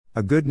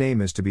A good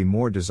name is to be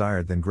more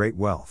desired than great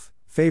wealth,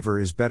 favor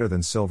is better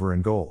than silver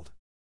and gold.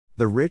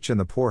 The rich and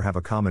the poor have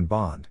a common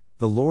bond,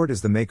 the Lord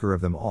is the maker of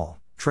them all,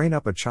 train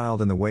up a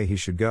child in the way he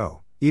should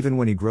go, even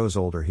when he grows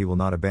older he will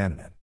not abandon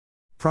it.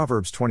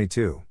 Proverbs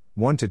 22,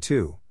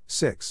 1-2,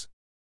 6.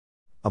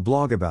 A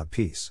blog about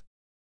peace.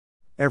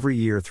 Every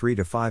year 3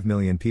 to 5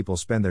 million people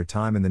spend their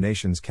time in the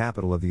nation's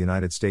capital of the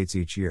United States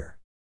each year.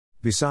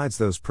 Besides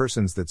those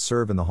persons that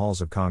serve in the halls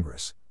of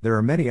Congress, there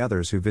are many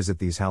others who visit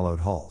these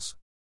hallowed halls.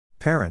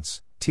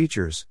 Parents,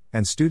 teachers,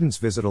 and students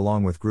visit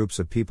along with groups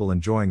of people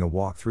enjoying a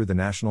walk through the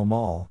National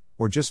Mall,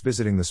 or just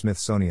visiting the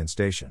Smithsonian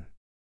Station.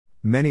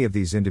 Many of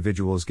these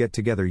individuals get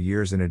together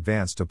years in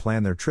advance to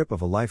plan their trip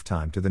of a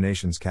lifetime to the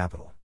nation's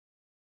capital.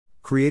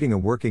 Creating a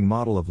working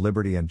model of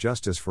liberty and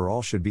justice for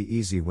all should be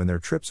easy when their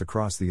trips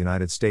across the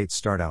United States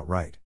start out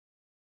right.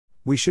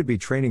 We should be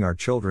training our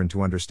children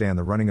to understand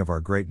the running of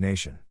our great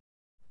nation.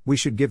 We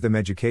should give them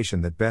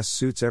education that best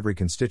suits every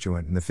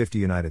constituent in the 50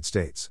 United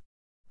States.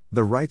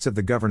 The rights of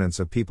the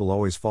governance of people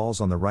always falls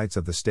on the rights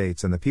of the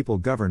states and the people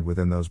governed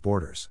within those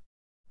borders.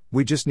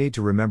 We just need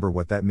to remember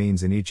what that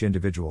means in each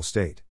individual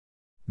state.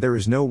 There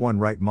is no one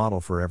right model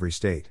for every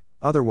state,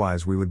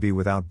 otherwise we would be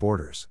without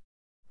borders.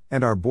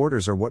 And our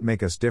borders are what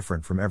make us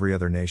different from every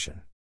other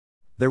nation.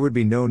 There would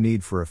be no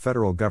need for a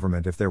federal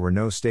government if there were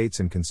no states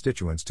and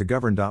constituents to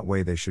govern.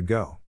 Way they should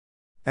go.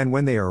 And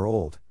when they are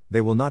old,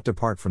 they will not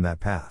depart from that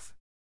path.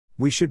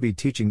 We should be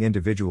teaching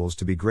individuals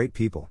to be great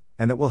people,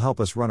 and that will help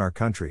us run our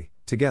country,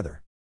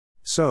 together.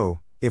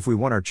 So, if we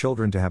want our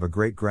children to have a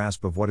great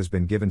grasp of what has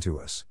been given to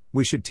us,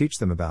 we should teach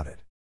them about it.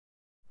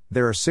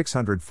 There are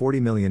 640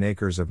 million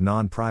acres of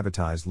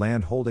non-privatized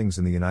land holdings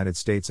in the United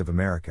States of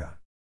America.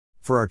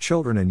 For our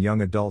children and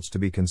young adults to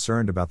be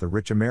concerned about the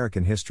rich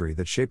American history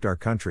that shaped our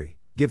country,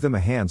 give them a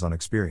hands-on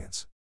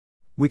experience.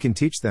 We can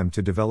teach them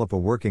to develop a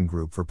working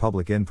group for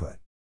public input.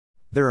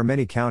 There are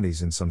many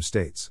counties in some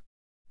states.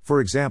 For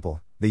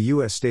example, the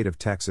U.S. state of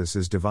Texas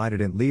is divided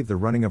and leave the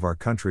running of our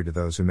country to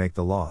those who make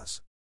the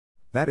laws.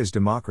 That is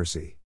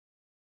democracy.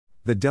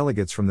 The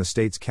delegates from the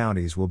state's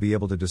counties will be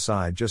able to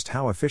decide just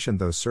how efficient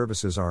those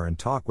services are and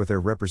talk with their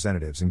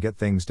representatives and get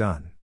things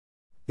done.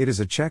 It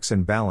is a checks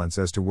and balance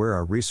as to where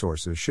our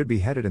resources should be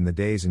headed in the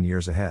days and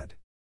years ahead.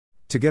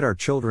 To get our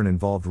children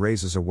involved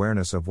raises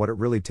awareness of what it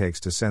really takes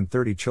to send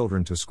 30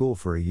 children to school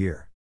for a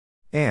year.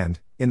 And,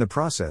 in the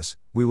process,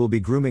 we will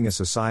be grooming a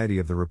society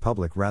of the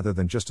Republic rather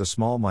than just a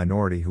small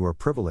minority who are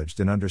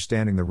privileged in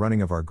understanding the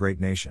running of our great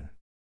nation.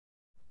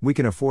 We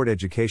can afford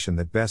education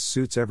that best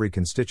suits every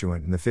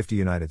constituent in the 50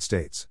 United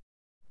States.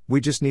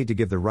 We just need to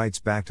give the rights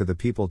back to the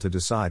people to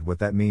decide what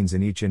that means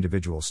in each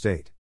individual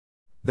state.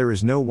 There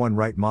is no one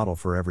right model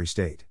for every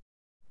state.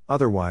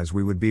 Otherwise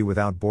we would be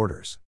without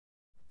borders.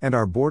 And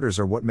our borders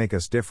are what make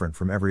us different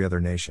from every other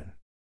nation.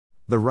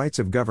 The rights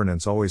of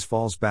governance always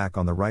falls back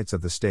on the rights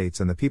of the states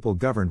and the people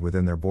governed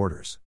within their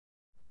borders.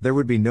 There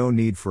would be no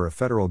need for a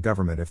federal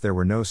government if there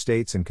were no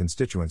states and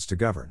constituents to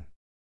govern.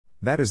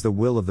 That is the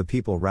will of the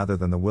people rather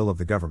than the will of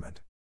the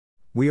government.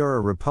 We are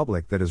a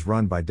republic that is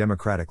run by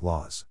democratic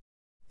laws.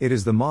 It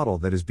is the model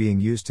that is being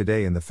used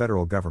today in the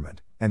federal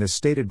government, and is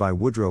stated by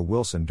Woodrow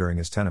Wilson during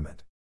his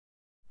tenement.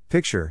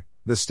 Picture,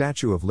 the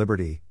Statue of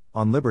Liberty,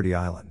 on Liberty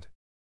Island.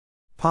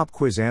 Pop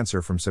quiz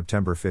answer from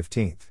September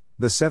 15.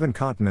 The 7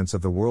 continents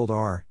of the world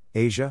are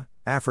Asia,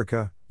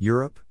 Africa,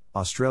 Europe,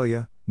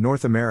 Australia,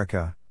 North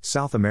America,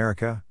 South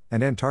America,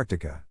 and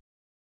Antarctica.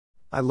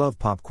 I love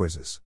pop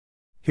quizzes.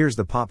 Here's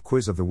the pop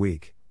quiz of the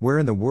week. Where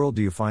in the world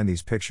do you find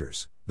these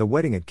pictures? The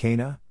wedding at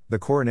Cana, the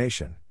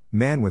coronation,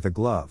 man with a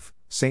glove,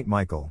 St.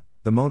 Michael,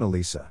 the Mona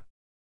Lisa.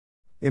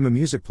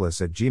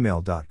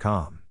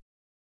 imamusicplus@gmail.com.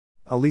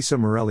 Elisa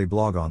Morelli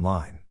blog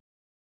online.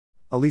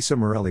 Elisa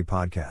Morelli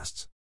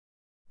podcasts.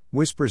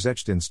 Whispers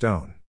etched in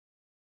stone.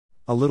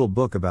 A little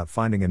book about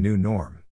finding a new norm.